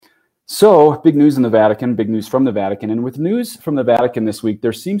So, big news in the Vatican, big news from the Vatican. And with news from the Vatican this week,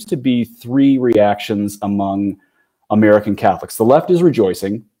 there seems to be three reactions among American Catholics. The left is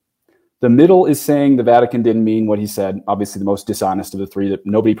rejoicing. The middle is saying the Vatican didn't mean what he said. Obviously, the most dishonest of the three that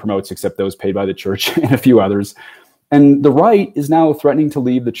nobody promotes except those paid by the church and a few others. And the right is now threatening to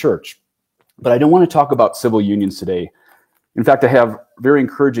leave the church. But I don't want to talk about civil unions today. In fact, I have a very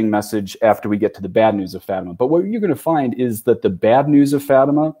encouraging message after we get to the bad news of Fatima. But what you're going to find is that the bad news of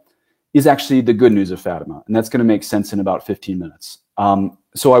Fatima is actually the good news of Fatima. And that's going to make sense in about 15 minutes.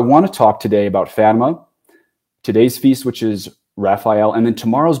 So I want to talk today about Fatima, today's feast, which is Raphael, and then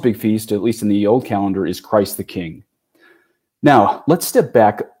tomorrow's big feast, at least in the old calendar, is Christ the King. Now, let's step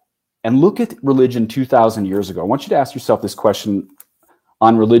back and look at religion 2,000 years ago. I want you to ask yourself this question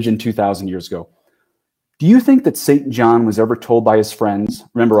on religion 2,000 years ago. Do you think that St. John was ever told by his friends,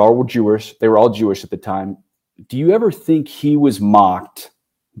 remember, all were Jewish, they were all Jewish at the time, do you ever think he was mocked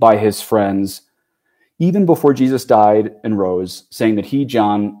by his friends, even before Jesus died and rose, saying that he,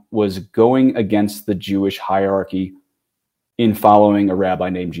 John, was going against the Jewish hierarchy in following a rabbi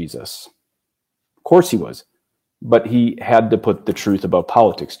named Jesus? Of course he was, but he had to put the truth above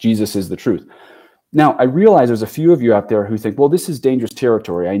politics. Jesus is the truth. Now, I realize there's a few of you out there who think, well, this is dangerous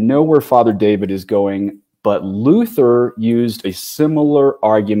territory. I know where Father David is going, but Luther used a similar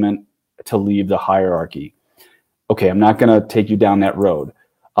argument to leave the hierarchy. Okay, I'm not going to take you down that road.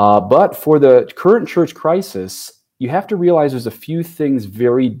 But for the current church crisis, you have to realize there's a few things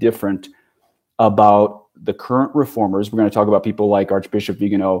very different about the current reformers. We're going to talk about people like Archbishop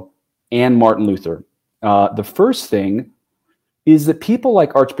Vigano and Martin Luther. The first thing is that people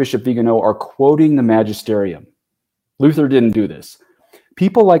like Archbishop Vigano are quoting the magisterium. Luther didn't do this.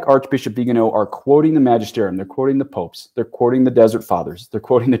 People like Archbishop Vigano are quoting the magisterium. They're quoting the popes. They're quoting the Desert Fathers. They're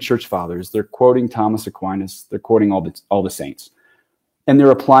quoting the church fathers. They're quoting Thomas Aquinas. They're quoting all the saints. And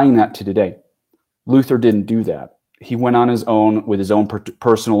they're applying that to today. Luther didn't do that. He went on his own with his own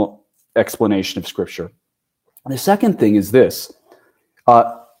personal explanation of Scripture. The second thing is this.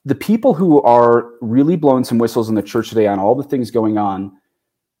 The people who are really blowing some whistles in the church today on all the things going on,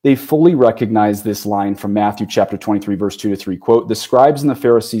 they fully recognize this line from Matthew chapter 23, verse 2-3. Quote, "The scribes and the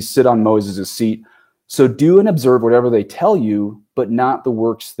Pharisees sit on Moses' seat, so do and observe whatever they tell you, but not the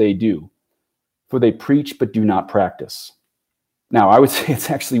works they do. For they preach but do not practice." Now, I would say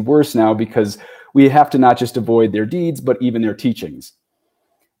it's actually worse now because we have to not just avoid their deeds, but even their teachings.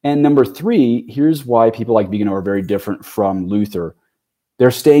 And number three, here's why people like Vigano are very different from Luther.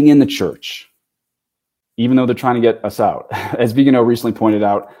 They're staying in the church, even though they're trying to get us out. As Vigano recently pointed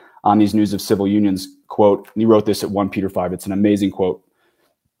out on these News of Civil Unions, quote, and he wrote this at 1 Peter 5, it's an amazing quote.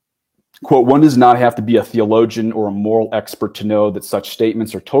 Quote, "One does not have to be a theologian or a moral expert to know that such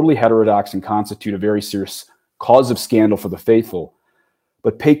statements are totally heterodox and constitute a very serious cause of scandal for the faithful.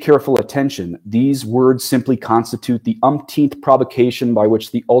 But pay careful attention. These words simply constitute the umpteenth provocation by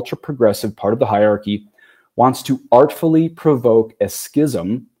which the ultra-progressive part of the hierarchy wants to artfully provoke a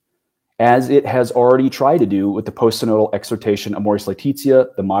schism, as it has already tried to do with the post-synodal exhortation Amoris Laetitia,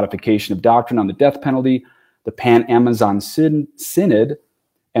 the modification of doctrine on the death penalty, the Pan-Amazon Synod,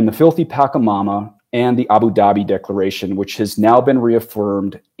 and the filthy Pachamama, and the Abu Dhabi Declaration, which has now been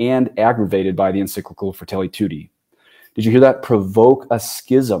reaffirmed and aggravated by the encyclical Fratelli Tutti." Did you hear that? Provoke a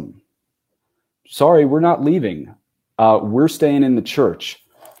schism. Sorry, we're not leaving. We're staying in the church.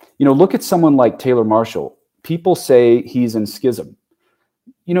 You know, look at someone like Taylor Marshall. People say he's in schism.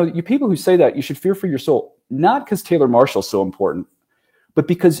 You know, you people who say that, you should fear for your soul. Not because Taylor Marshall's so important, but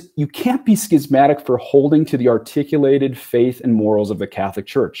because you can't be schismatic for holding to the articulated faith and morals of the Catholic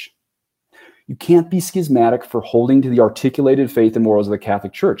Church. You can't be schismatic for holding to the articulated faith and morals of the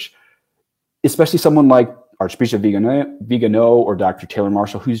Catholic Church, especially someone like Archbishop Vigano or Dr. Taylor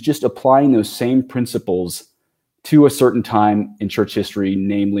Marshall, who's just applying those same principles to a certain time in church history,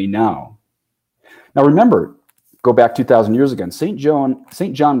 namely now. Now remember, go back 2,000 years ago, St.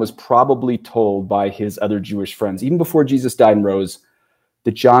 John was probably told by his other Jewish friends, even before Jesus died and rose,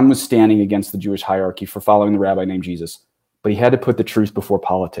 that John was standing against the Jewish hierarchy for following the rabbi named Jesus. But he had to put the truth before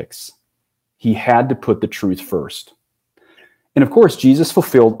politics. He had to put the truth first. And of course, Jesus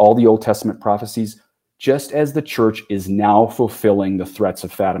fulfilled all the Old Testament prophecies, just as the church is now fulfilling the threats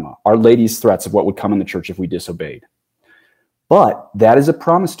of Fatima, Our Lady's threats of what would come in the church if we disobeyed. But that is a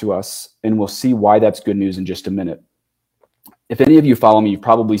promise to us, and we'll see why that's good news in just a minute. If any of you follow me, you've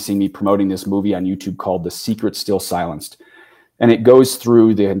probably seen me promoting this movie on YouTube called The Secret Still Silenced. And it goes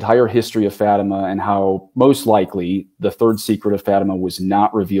through the entire history of Fatima and how most likely the third secret of Fatima was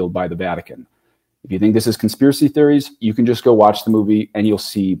not revealed by the Vatican. If you think this is conspiracy theories, you can just go watch the movie and you'll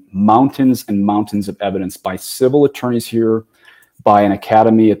see mountains and mountains of evidence by civil attorneys here, by an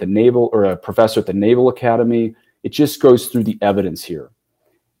academy at the Naval, or a professor at the Naval Academy. It just goes through the evidence here.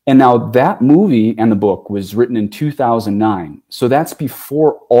 And now that movie and the book was written in 2009. So that's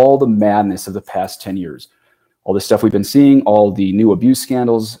before all the madness of the past 10 years. All the stuff we've been seeing, all the new abuse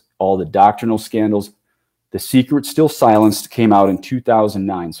scandals, all the doctrinal scandals. The Secret Still Silenced came out in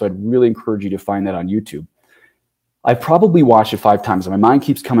 2009. So I'd really encourage you to find that on YouTube. I've probably watched it 5 times. My mind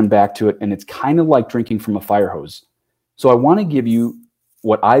keeps coming back to it, and it's kind of like drinking from a fire hose. So I want to give you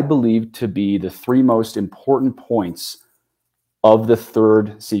what I believe to be the 3 most important points of the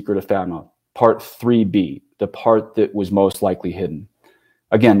third Secret of Fatima, part 3B, the part that was most likely hidden.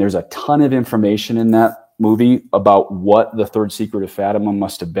 Again, there's a ton of information in that movie about what the third Secret of Fatima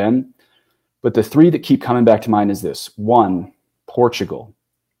must have been. But the 3 that keep coming back to mind is this. 1, Portugal.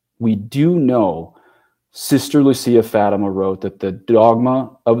 We do know Sister Lucia Fatima wrote that the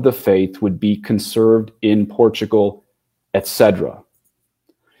dogma of the faith would be conserved in Portugal, etc.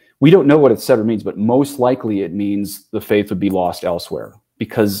 We don't know what etc. means, but most likely it means the faith would be lost elsewhere,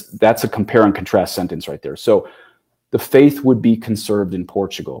 because that's a compare and contrast sentence right there. So the faith would be conserved in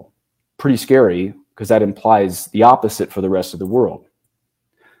Portugal. Pretty scary, because that implies the opposite for the rest of the world.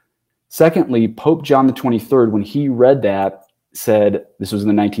 Secondly, Pope John the 23rd, when he read that, said, this was in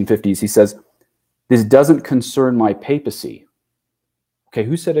the 1950s, he says, "This doesn't concern my papacy." Okay,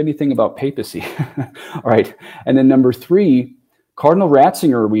 who said anything about papacy? All right. And then number 3, Cardinal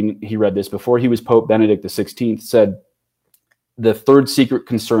Ratzinger, he read this before he was Pope Benedict XVI, said, the third secret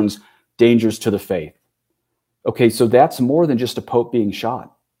concerns dangers to the faith. Okay, so that's more than just a pope being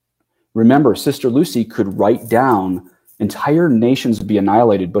shot. Remember, Sister Lucy could write down entire nations would be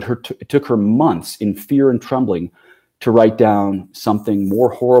annihilated, but it took her months in fear and trembling to write down something more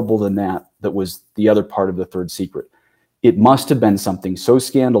horrible than that was the other part of the third secret. It must have been something so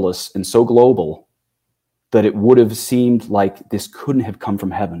scandalous and so global that it would have seemed like this couldn't have come from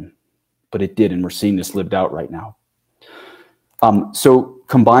heaven, but it did, and we're seeing this lived out right now. So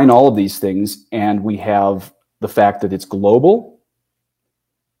combine all of these things, and we have the fact that it's global,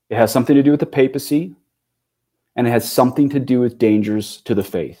 it has something to do with the papacy, and it has something to do with dangers to the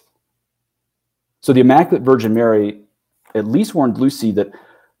faith. So the Immaculate Virgin Mary at least warned Lucy that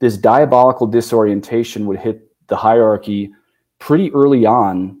this diabolical disorientation would hit the hierarchy pretty early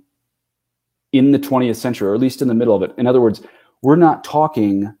on in the 20th century, or at least in the middle of it. In other words, we're not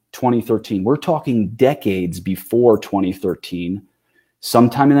talking 2013. We're talking decades before 2013.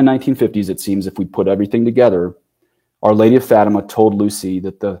 Sometime in the 1950s, it seems, if we put everything together, Our Lady of Fatima told Lucy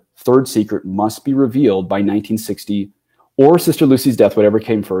that the third secret must be revealed by 1960, or Sister Lucy's death, whatever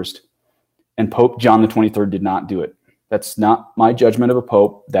came first. And Pope John the 23rd did not do it. That's not my judgment of a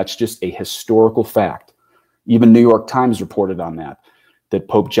pope. That's just a historical fact. Even New York Times reported on that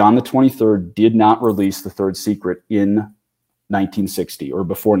Pope John the 23rd did not release the third secret in 1960 or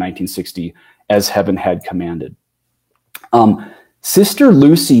before 1960 as heaven had commanded. Sister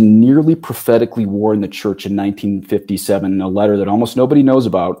Lucy nearly prophetically warned the church in 1957 in a letter that almost nobody knows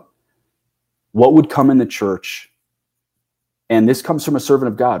about what would come in the church. And this comes from a servant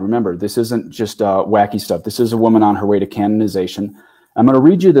of God. Remember, this isn't just wacky stuff. This is a woman on her way to canonization. I'm going to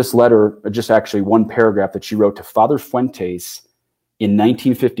read you this letter, just actually one paragraph that she wrote to Father Fuentes in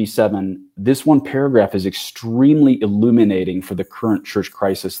 1957. This one paragraph is extremely illuminating for the current church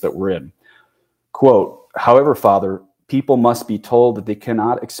crisis that we're in. Quote, "However, Father, people must be told that they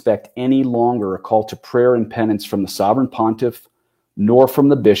cannot expect any longer a call to prayer and penance from the sovereign pontiff, nor from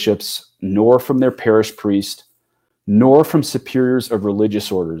the bishops, nor from their parish priest, nor from superiors of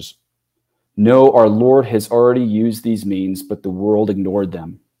religious orders. No, our Lord has already used these means, but the world ignored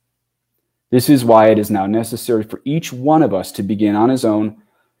them. This is why it is now necessary for each one of us to begin on his own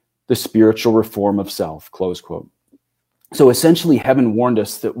the spiritual reform of self," close quote. So essentially, heaven warned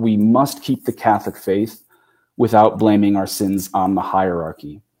us that we must keep the Catholic faith without blaming our sins on the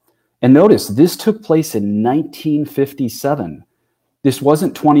hierarchy. And notice, this took place in 1957. This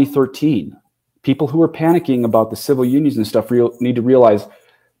wasn't 2013. People who are panicking about the civil unions and stuff need to realize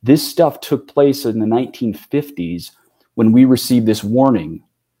this stuff took place in the 1950s when we received this warning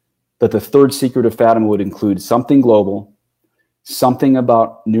that the third secret of Fatima would include something global, something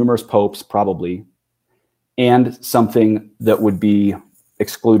about numerous popes, probably, and something that would be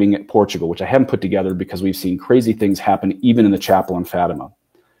excluding Portugal, which I haven't put together because we've seen crazy things happen even in the chapel in Fatima.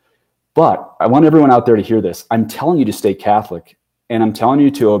 But I want everyone out there to hear this. I'm telling you to stay Catholic, and I'm telling you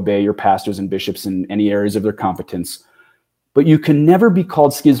to obey your pastors and bishops in any areas of their competence. But you can never be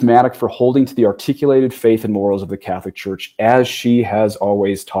called schismatic for holding to the articulated faith and morals of the Catholic Church as she has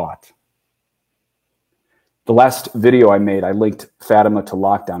always taught. The last video I made, I linked Fatima to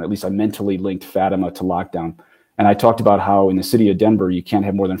lockdown. At least I mentally linked Fatima to lockdown. And I talked about how in the city of Denver, you can't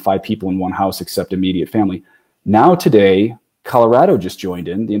have more than 5 people in one house except immediate family. Now today, Colorado just joined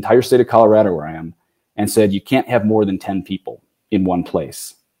in, the entire state of Colorado where I am, and said you can't have more than 10 people in one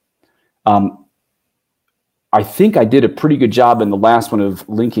place. I think I did a pretty good job in the last one of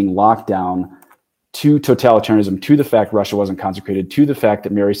linking lockdown to totalitarianism, to the fact Russia wasn't consecrated, to the fact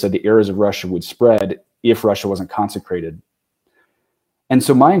that Mary said the errors of Russia would spread if Russia wasn't consecrated. And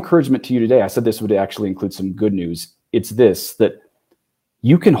so my encouragement to you today, I said this would actually include some good news. It's this, that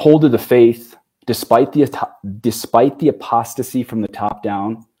you can hold to the faith despite the apostasy from the top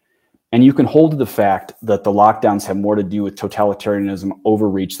down, and you can hold to the fact that the lockdowns have more to do with totalitarianism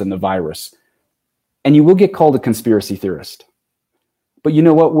overreach than the virus. And you will get called a conspiracy theorist. But you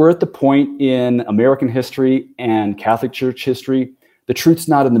know what? We're at the point in American history and Catholic Church history, the truth's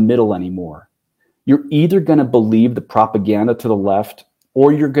not in the middle anymore. You're either going to believe the propaganda to the left,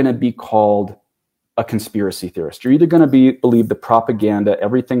 or you're going to be called a conspiracy theorist. You're either going to believe the propaganda,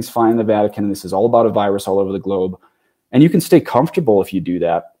 everything's fine in the Vatican, and this is all about a virus all over the globe, and you can stay comfortable if you do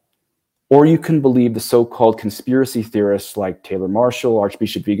that, or you can believe the so-called conspiracy theorists like Taylor Marshall,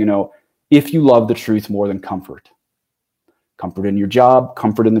 Archbishop Vigano, if you love the truth more than comfort. Comfort in your job,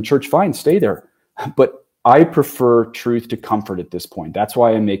 comfort in the church, fine, stay there. But I prefer truth to comfort at this point. That's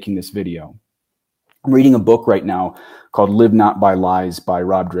why I'm making this video. I'm reading a book right now called Live Not by Lies by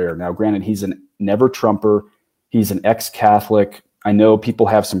Rob Dreher. Now, granted, he's a never Trumper. He's an ex-Catholic. I know people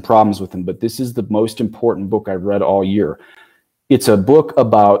have some problems with him, but this is the most important book I've read all year. It's a book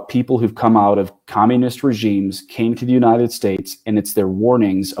about people who've come out of communist regimes, came to the United States, and it's their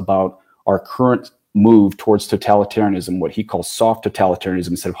warnings about our current move towards totalitarianism, what he calls soft totalitarianism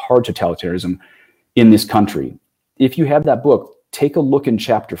instead of hard totalitarianism in this country. If you have that book, take a look in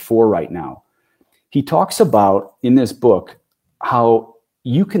chapter 4 right now. He talks about, in this book, how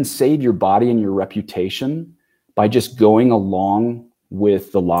you can save your body and your reputation by just going along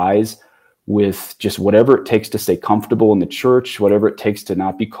with the lies, with just whatever it takes to stay comfortable in the church, whatever it takes to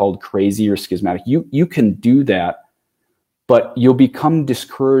not be called crazy or schismatic. You can do that, but you'll become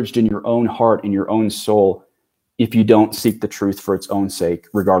discouraged in your own heart, in your own soul, if you don't seek the truth for its own sake,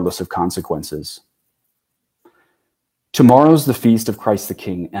 regardless of consequences. Tomorrow's the feast of Christ the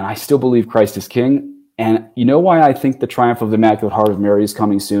King, and I still believe Christ is King. And you know why I think the triumph of the Immaculate Heart of Mary is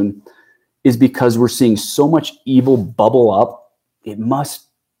coming soon? Is because we're seeing so much evil bubble up. It must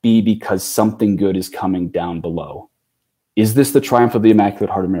be because something good is coming down below. Is this the triumph of the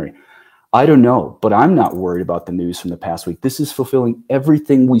Immaculate Heart of Mary? I don't know, but I'm not worried about the news from the past week. This is fulfilling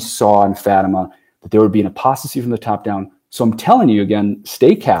everything we saw in Fatima, that there would be an apostasy from the top down. So I'm telling you again,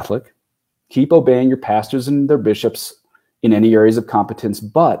 stay Catholic, keep obeying your pastors and their bishops in any areas of competence.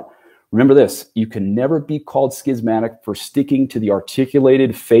 But remember this, you can never be called schismatic for sticking to the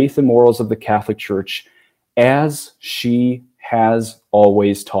articulated faith and morals of the Catholic Church as she has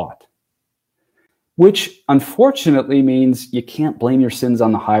always taught. Which unfortunately means you can't blame your sins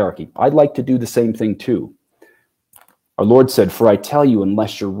on the hierarchy. I'd like to do the same thing too. Our Lord said, "For I tell you,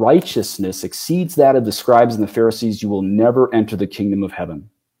 unless your righteousness exceeds that of the scribes and the Pharisees, you will never enter the kingdom of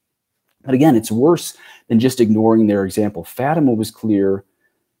heaven." But again, it's worse than just ignoring their example. Fatima was clear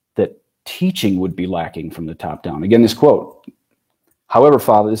that teaching would be lacking from the top down. Again, this quote, "However,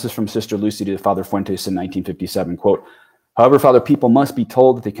 Father," this is from Sister Lucy to Father Fuentes in 1957, quote, "However, Father, people must be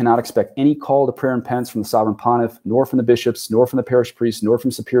told that they cannot expect any call to prayer and penance from the sovereign pontiff, nor from the bishops, nor from the parish priests, nor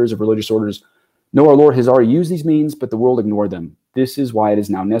from superiors of religious orders. No, our Lord has already used these means, but the world ignored them. This is why it is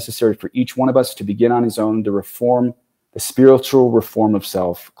now necessary for each one of us to begin on his own to reform the spiritual reform of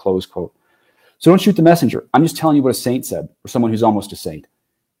self," close quote. So don't shoot the messenger. I'm just telling you what a saint said, or someone who's almost a saint.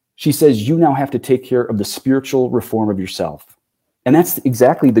 She says, you now have to take care of the spiritual reform of yourself. And that's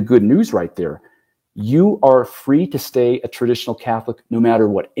exactly the good news right there. You are free to stay a traditional Catholic no matter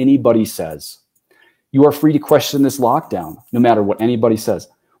what anybody says. You are free to question this lockdown no matter what anybody says.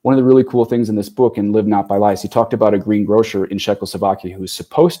 One of the really cool things in this book, in Live Not by Lies, he talked about a greengrocer in Czechoslovakia who was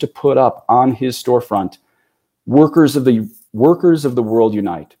supposed to put up on his storefront, workers of the world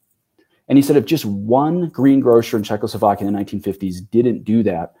unite. And he said if just one greengrocer in Czechoslovakia in the 1950s didn't do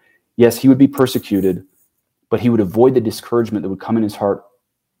that, yes, he would be persecuted, but he would avoid the discouragement that would come in his heart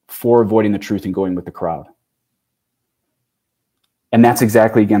for avoiding the truth and going with the crowd. And that's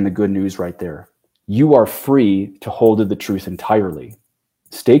exactly, again, the good news right there. You are free to hold to the truth entirely.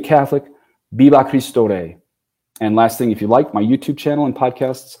 Stay Catholic, Viva Cristo Rey. And last thing, if you like my YouTube channel and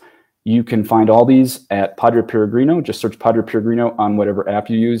podcasts, you can find all these at Padre Peregrino. Just search Padre Peregrino on whatever app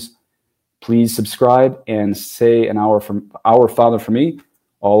you use. Please subscribe and say an Our Father for me.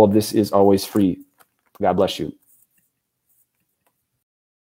 All of this is always free. God bless you.